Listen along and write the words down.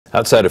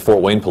Outside of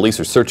Fort Wayne,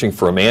 police are searching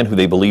for a man who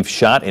they believe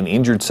shot and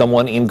injured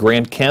someone in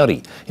Grant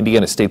County.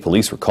 Indiana State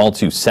Police were called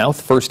to South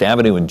First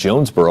Avenue in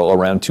Jonesboro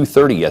around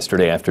 2:30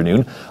 yesterday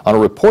afternoon on a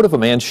report of a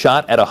man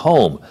shot at a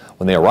home.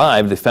 When they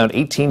arrived, they found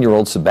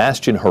 18-year-old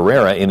Sebastian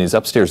Herrera in his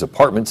upstairs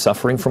apartment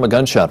suffering from a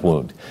gunshot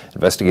wound.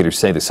 Investigators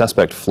say the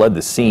suspect fled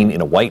the scene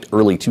in a white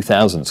early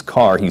 2000s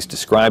car. He's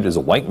described as a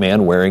white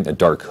man wearing a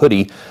dark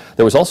hoodie.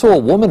 There was also a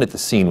woman at the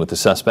scene with the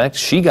suspect.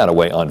 She got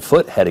away on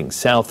foot heading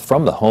south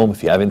from the home.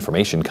 If you have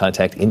information,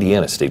 contact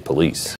Indiana State Police.